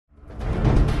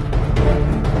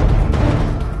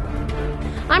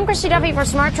I'm Christy Duffy for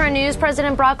Smart Trend News.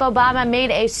 President Barack Obama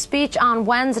made a speech on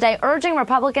Wednesday urging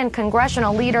Republican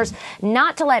congressional leaders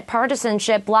not to let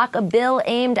partisanship block a bill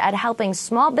aimed at helping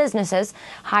small businesses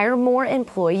hire more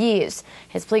employees.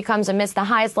 His plea comes amidst the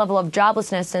highest level of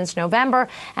joblessness since November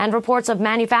and reports of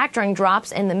manufacturing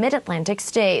drops in the mid-Atlantic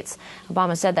states.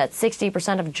 Obama said that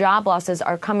 60% of job losses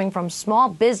are coming from small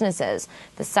businesses.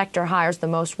 The sector hires the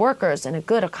most workers in a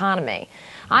good economy.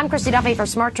 I'm Christy Duffy for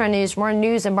Smart Trend News. For more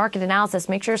news and market analysis,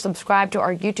 make sure to subscribe to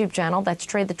our YouTube channel. That's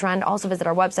Trade the Trend. Also visit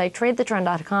our website,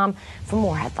 tradethetrend.com, for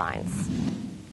more headlines.